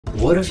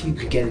What if you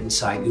could get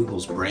inside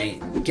Google's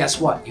brain?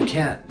 Guess what? You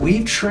can.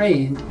 We've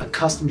trained a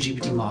custom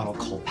GPT model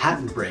called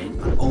Patent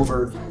Brain on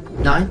over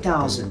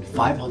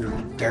 9,500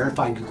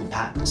 verified Google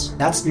patents.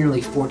 That's nearly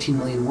 14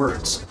 million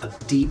words of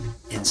deep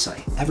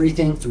insight.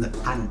 Everything from the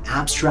patent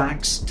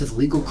abstracts to the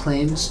legal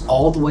claims,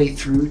 all the way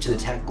through to the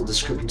technical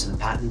descriptions of the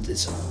patent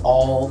is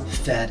all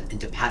fed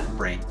into Patent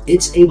Brain.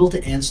 It's able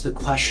to answer the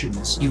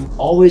questions you've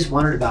always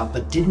wondered about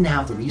but didn't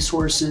have the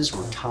resources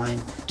or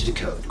time to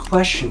decode.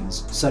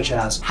 Questions such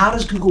as, how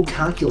does Google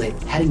calculate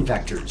heading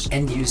vectors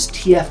and use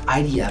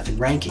TF-IDF in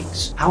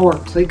rankings? How are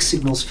click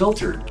signals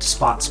filtered to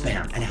spot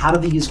spam? And how do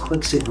they use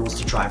click signals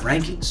to drive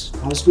rankings?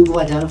 How does Google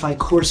identify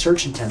core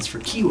search intents for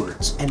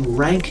keywords and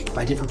rank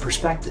by different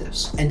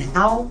perspectives? And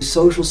how do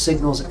social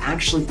signals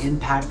actually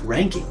impact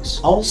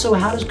rankings? Also,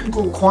 how does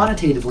Google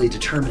quantitatively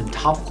determine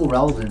topical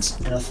relevance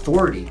and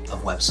authority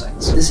of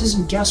websites? This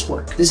isn't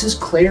guesswork. This is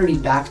clarity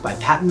backed by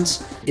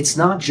patents. It's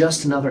not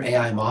just another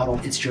AI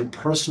model. It's your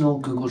personal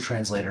Google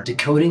Translator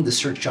decoding the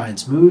search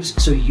giant's moves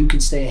so you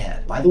can stay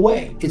ahead. By the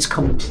way, it's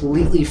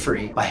completely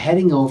free by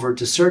heading over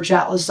to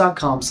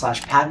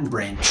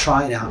searchatlas.com/patentbrain.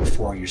 Try it out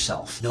for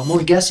yourself. No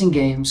more guessing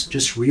games,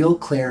 just real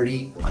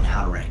clarity on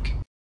how to rank.